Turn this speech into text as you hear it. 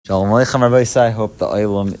Shalom Aleichem Rabbi Isai. I hope the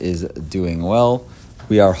Olam is doing well.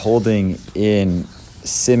 We are holding in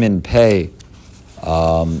Siman Pei,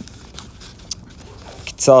 Kitzur,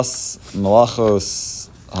 Melachos,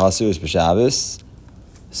 Assur Shabbos.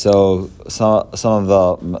 So some of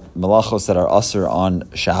the Melachos that are Assur on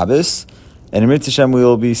Shabbos, and in Mitzvah Shem we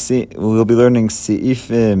will be learning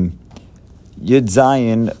Seifim Yud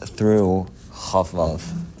Zayin through Chafvav.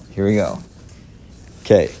 Here we go.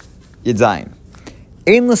 Okay, Yud Zayin.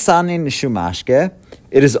 Ein l'sanin shumashke.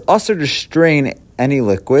 It is assur to strain any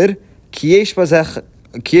liquid. Kiyesh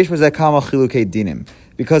bazeh kama chilukei dinim,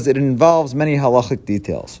 because it involves many halachic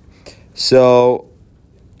details. So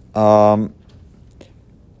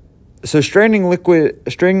straining a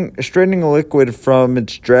liquid from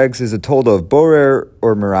its dregs is a tolda of borer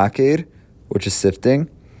or meraked, which is sifting.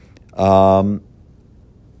 Aval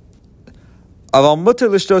mutter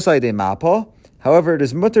l'shtos aydei mapa. However, it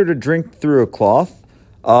is mutter to drink through a cloth.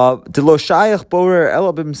 Because the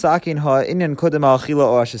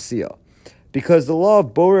law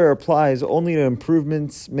of borer applies only to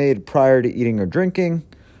improvements made prior to eating or drinking.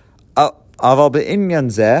 But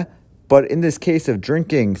in this case of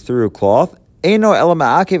drinking through a cloth, you are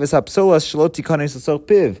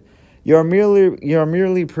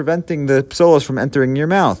merely preventing the psolos from entering your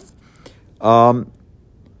mouth. So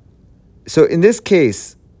in this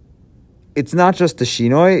case, it's not just a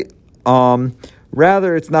shinoi.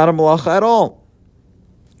 Rather, it's not a malacha at all.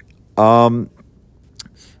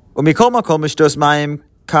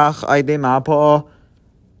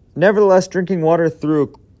 Nevertheless, drinking water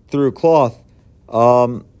through cloth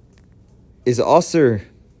is assur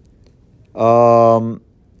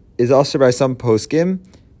by some poskim.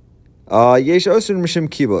 Yesh assur mishum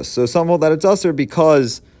kibos. So some hold that it's assur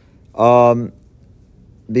because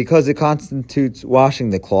it constitutes washing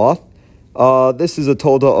the cloth. This is a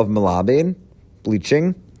tolda of malabain,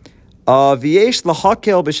 bleaching. But you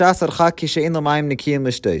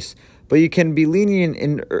can be lenient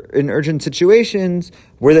in urgent situations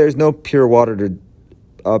where there is no pure water to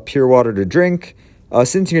drink.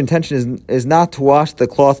 Since your intention is not to wash the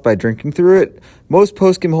cloth by drinking through it, most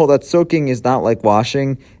poskim hold that soaking is not like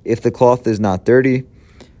washing if the cloth is not dirty.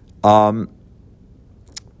 However,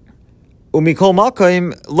 you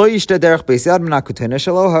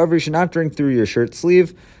should not drink through your shirt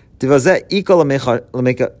sleeve. For fear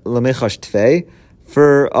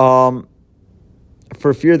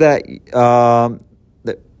that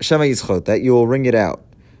you will wring it out.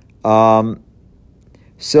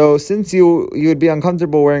 So since you would be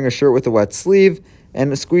uncomfortable wearing a shirt with a wet sleeve,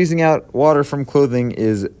 and squeezing out water from clothing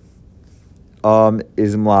is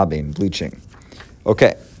mlabin, bleaching.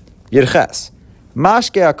 Okay, Yirches.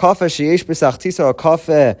 Mashke a kafe sheyesh b'sachtiso a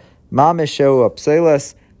kafe mamesho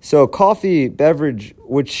apseles. So a coffee beverage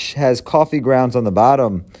which has coffee grounds on the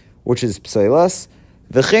bottom, which is pseles.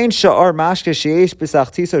 V'chein sha'ar mashke sheyesh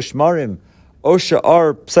b'sachtiso shmarim o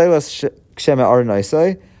sha'ar pseles sheme'ar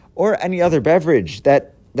naisai, or any other beverage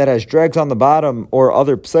that has dregs on the bottom or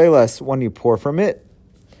other pseles when you pour from it.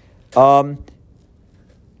 Tzrichim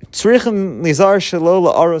nizar shelo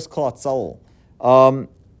la'aros kol hatzalul.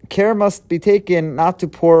 Care must be taken not to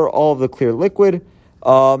pour all of the clear liquid.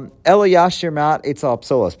 Ela yashir mat etzal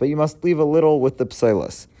psolas, but you must leave a little with the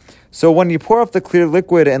psolas. So when you pour off the clear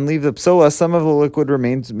liquid and leave the psolas, some of the liquid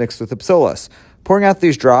remains mixed with the psolas. Pouring out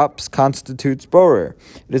these drops constitutes borer.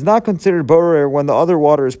 It is not considered borer when the other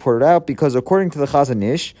water is poured out, because according to the Chazon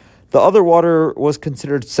Ish, the other water was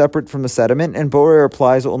considered separate from the sediment, and borer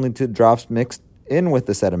applies only to drops mixed in with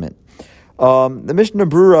the sediment. The Mishnah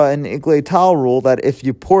Brura and Iglei Tal rule that if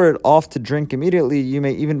you pour it off to drink immediately, you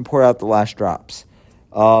may even pour out the last drops.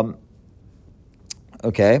 Okay.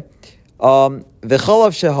 V'cholav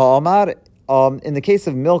sheha in the case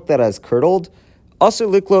of milk that has curdled, assur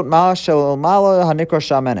liklot ma shel mala hanikra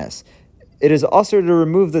shamenes. It is assur to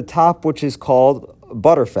remove the top, which is called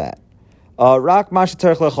butterfat. Rak ma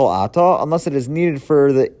sheterech lechol ata, unless it is needed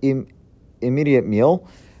for the immediate meal.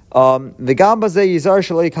 V'gam bazeh yizar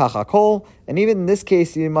shelei kach hakol, and even in this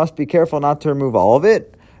case, you must be careful not to remove all of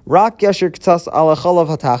it. Rak yashir k'tzas ala cholav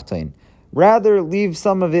hatachtain. Rather, leave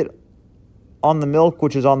some of it on the milk,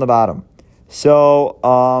 which is on the bottom. So,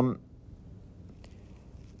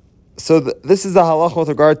 this is the halacha with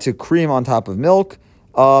regard to cream on top of milk.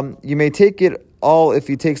 You may take it all if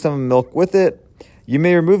you take some milk with it. You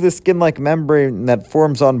may remove the skin-like membrane that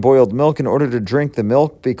forms on boiled milk in order to drink the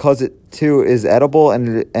milk, because it too is edible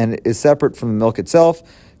and is separate from the milk itself.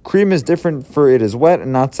 Cream is different, for it is wet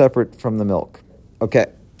and not separate from the milk. Okay.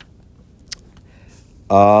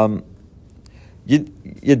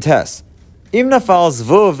 Yid test. Im nafal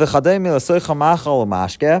zvuv v'chadei milasoicha machal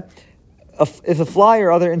u'mashke. if a fly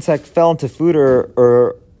or other insect fell into food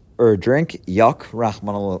or a drink, yuck,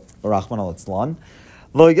 Rachman al-Itzlan,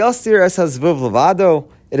 lo yasir es hazvuv levado,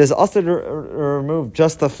 it is also to remove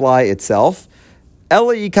just the fly itself.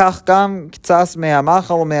 Ela yikach gam ktsas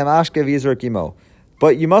me'amachal me'amashke v'yizrak imo.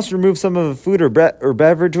 But you must remove some of the food or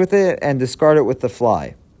beverage with it and discard it with the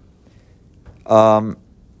fly. Chaf.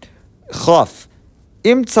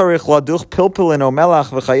 Im tzarich laduch pilpilin o melach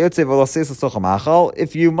v'chayotze v'lasis l'socham achal.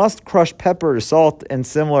 If you must crush pepper, salt, and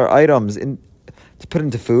similar items to put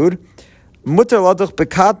into food, muter laduch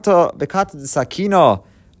bekata sakina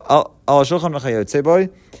al shulchan v'chayotze boy.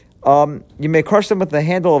 You may crush them with the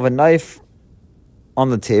handle of a knife on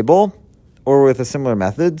the table or with a similar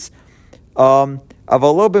methods. But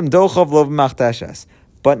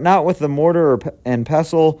not with the mortar and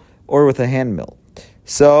pestle or with a hand mill.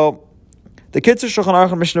 So, the Kitzur Shulchan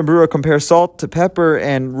Aruch and Mishnah Berurah compare salt to pepper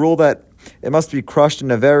and rule that it must be crushed in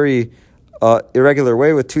a very irregular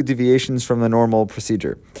way with 2 deviations from the normal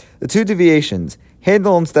procedure. The 2 deviations: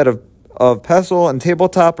 handle instead of pestle and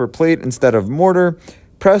tabletop or plate instead of mortar.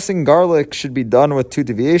 Pressing garlic should be done with 2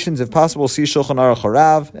 deviations. If possible, see Shulchan Aruch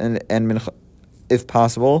Harav and Mincha, if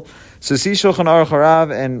possible. So see Shulchan Aruch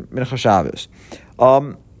Harav and Mincha Shabbos.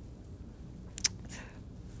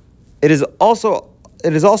 It is also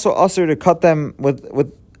assur to cut them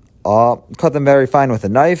cut them very fine with a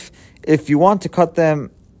knife. If you want to cut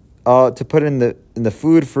them to put in the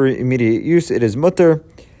food for immediate use, it is mutter.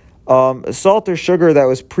 Salt or sugar that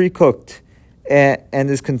was pre-cooked and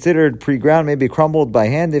is considered pre-ground may be crumbled by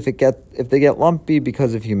hand if they get lumpy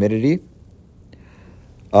because of humidity.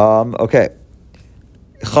 Okay.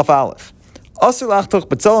 Chaf Aleph. Assur lachtoch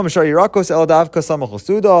b'tzelem shar yirakos el davka samach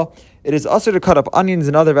l'suda. It is assur to cut up onions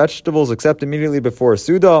and other vegetables except immediately before a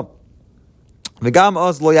suda. V'gam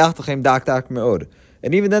oz lo yachtochem dak meod.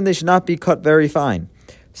 And even then they should not be cut very fine.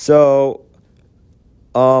 So,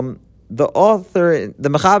 the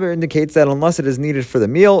Mechaber indicates that unless it is needed for the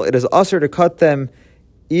meal, it is assur to cut them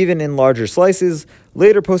even in larger slices.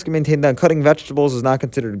 Later, poskim maintained that cutting vegetables is not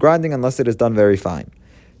considered grinding unless it is done very fine.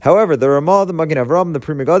 However, the Ramah, the Magen Avram, the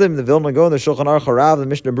Pri Megadim, the Vilna Gaon, the Shulchan Aruch Harav, the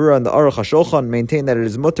Mishnah Berurah, and the Aruch HaShulchan maintain that it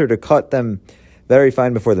is mutter to cut them very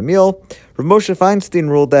fine before the meal. Rav Moshe Feinstein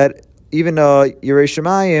ruled that even Yirei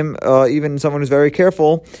Shemayim, even someone who's very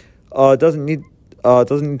careful, doesn't need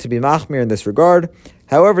to be machmir in this regard.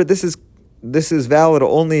 However, this is valid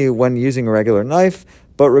only when using a regular knife.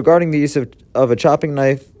 But regarding the use of a chopping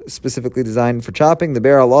knife specifically designed for chopping, the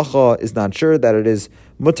Be'er Halacha is not sure that it is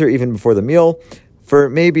mutter even before the meal. For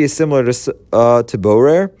it may be similar to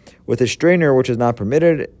borer, with a strainer which is not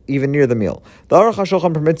permitted even near the meal. The Aruch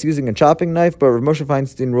HaShulchan permits using a chopping knife, but Rav Moshe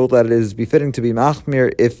Feinstein ruled that it is befitting to be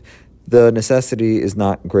machmir if the necessity is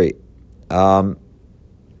not great.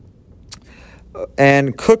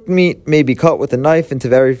 And cooked meat may be cut with a knife into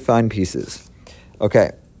very fine pieces.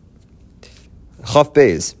 Okay. Chaf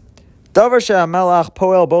Beis. Davar she'amelach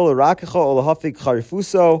poel bo l'rakecho o l'hafik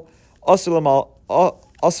charifuso assur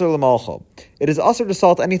l'malcho. It is assur to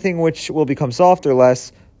salt anything which will become soft or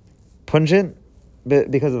less pungent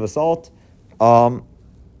because of a salt. Mishum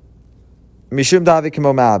davi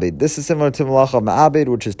kimo ma'abed. This is similar to malacha of ma'abed,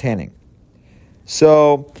 which is tanning.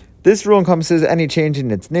 So this rule encompasses any change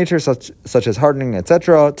in its nature, such as hardening,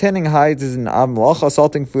 etc. Tanning hides is an malacha.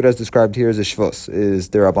 Salting food, as described here, is a shvus, is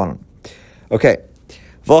derabanan. Okay.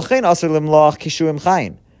 V'alchein assur limlach kishuim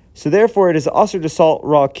chayin. So therefore, it is assur to salt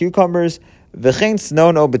raw cucumbers. V'chein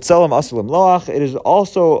snon o b'tzelem assur limloach. It is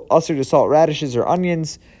also assur to salt radishes or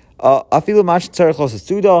onions. Afilu mach tzarich los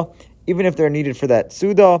suda, even if they're needed for that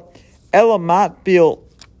suda. Ela matbil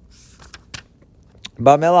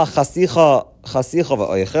b'melach chasicha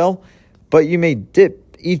v'oichel. But you may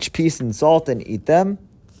dip each piece in salt and eat them.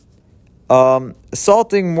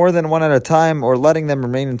 Salting more than one at a time or letting them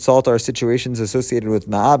remain in salt are situations associated with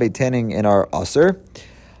ma'abed tanning in our assur.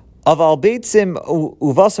 Aval beitzim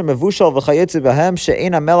uvasar mevushal v'chayetze b'hem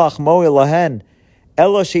she'ena melach mo'il lahen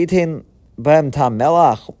ela she'itein b'hem tam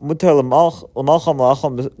melach mutar l'malcham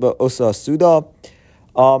l'acham b'osa suda.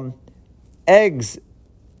 Eggs,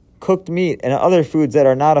 cooked meat, and other foods that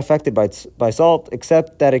are not affected by salt,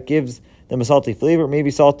 except that it gives them a salty flavor, may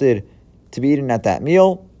be salted to be eaten at that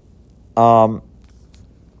meal.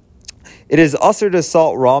 It is assur to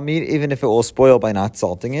salt raw meat, even if it will spoil by not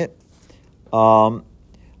salting it. Aval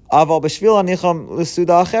b'shvil anicham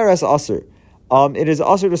l'suda acheres assur. It is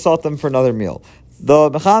assur to salt them for another meal.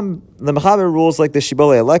 The Mechaber rules like the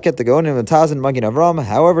Shibbolei Eleket, the Gaonim, the Taz, and Magin Avram.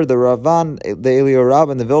 However, the Ravan, the Elio Rab,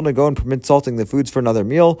 and the Vilna Gaon permit salting the foods for another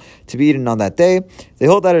meal to be eaten on that day. They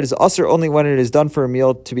hold that it is Assur only when it is done for a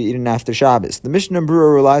meal to be eaten after Shabbos. The Mishnah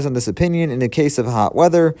Berurah relies on this opinion in the case of hot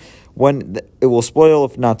weather, when it will spoil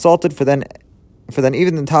if not salted. For then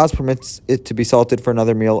even the Taz permits it to be salted for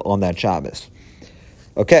another meal on that Shabbos.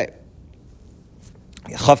 Okay.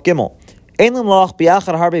 Chav Gimel. You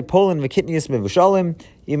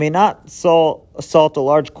may not salt a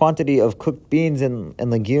large quantity of cooked beans and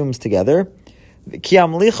legumes together, because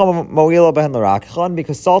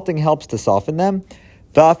salting helps to soften them.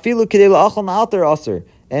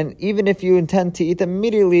 And even if you intend to eat them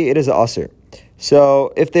immediately, it is an Assur.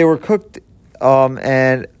 So if they were cooked,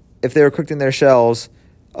 and if they were cooked in their shells,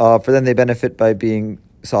 for them they benefit by being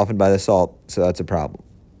softened by the salt. So that's a problem.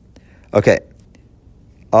 Okay.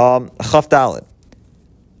 Chaf Daled.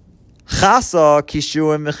 Chasa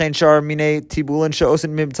kishuim v'chein shar minei tibulin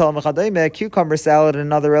she'osin mibtal mechadayme. Cucumber salad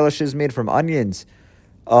and other relishes made from onions.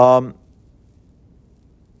 Mutil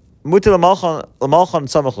l'malchan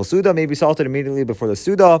samach l'suda may be salted immediately before the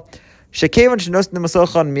suda. Shekevan shenosn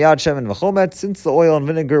masochan miyad shemen v'chomet. Since the oil and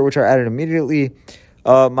vinegar which are added immediately,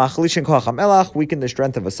 machlishin koach hamelach, weaken the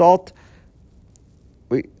strength of a salt.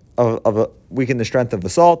 Weaken the strength of the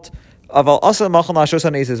salt. But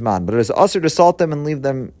it is Assur to salt them and leave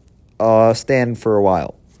them stand for a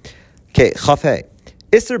while. Okay, Chafei.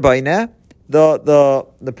 Isser Baineh,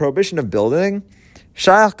 the prohibition of building,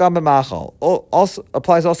 Shayach Gam B'machal, also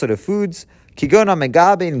applies also to foods, Kigona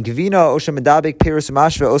Megabin Gvina Osha Medabik Perus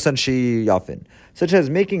Mashva Osan Shi Yafin, such as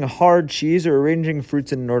making hard cheese or arranging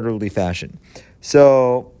fruits in an orderly fashion.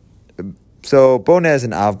 So Boneh is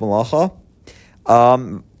an Av Malacha,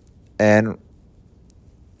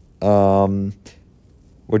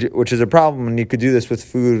 which is a problem, and you could do this with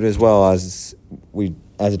food as well, as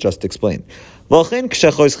it just explained. Therefore,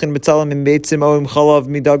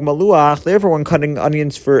 when cutting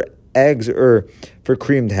onions for eggs or for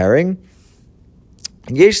creamed herring,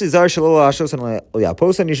 you should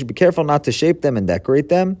be careful not to shape them and decorate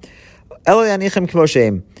them.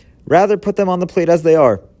 Rather, put them on the plate as they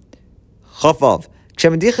are.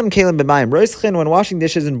 When washing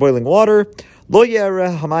dishes in boiling water, you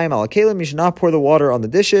should not pour the water on the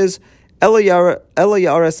dishes.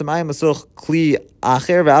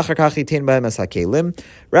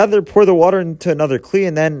 Rather, pour the water into another kli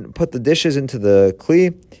and then put the dishes into the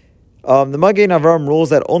kli. The Magen Avram rules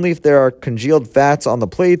that only if there are congealed fats on the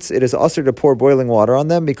plates, it is Assur to pour boiling water on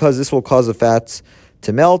them, because this will cause the fats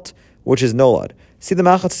to melt, which is nolad. See the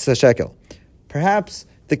Melachos shekel. Perhaps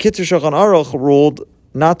the Kitzur Shulchan Aruch ruled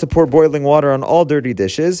not to pour boiling water on all dirty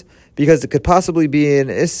dishes, because it could possibly be an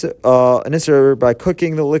Assur by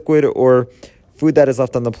cooking the liquid or food that is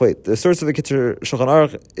left on the plate. The source of the Kitzur Shulchan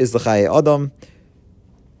Aruch is the Chaye Adam.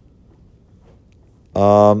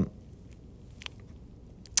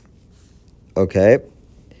 Okay.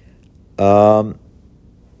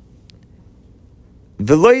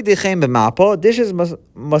 Dishes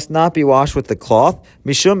must not be washed with the cloth.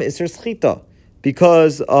 Mishum Assur schita,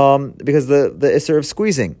 because the Assur of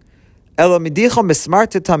squeezing. But you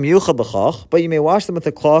may wash them with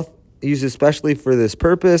a cloth used especially for this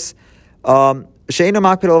purpose. Since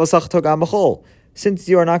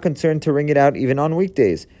you are not concerned to wring it out even on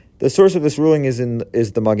weekdays. The source of this ruling is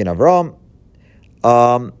the Magen Avram.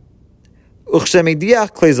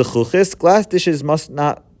 Glass dishes must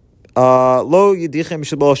not must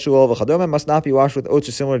not be washed with oats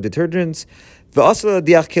or similar detergents.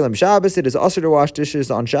 It is Assur to wash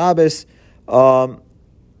dishes on Shabbos.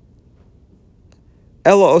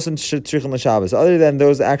 Other than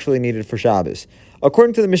those actually needed for Shabbos.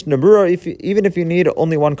 According to the Mishnah Berurah, even if you need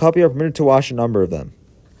only one cup, you are permitted to wash a number of them.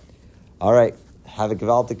 All right. Have a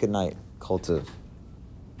gewaltig good night. Kol tov.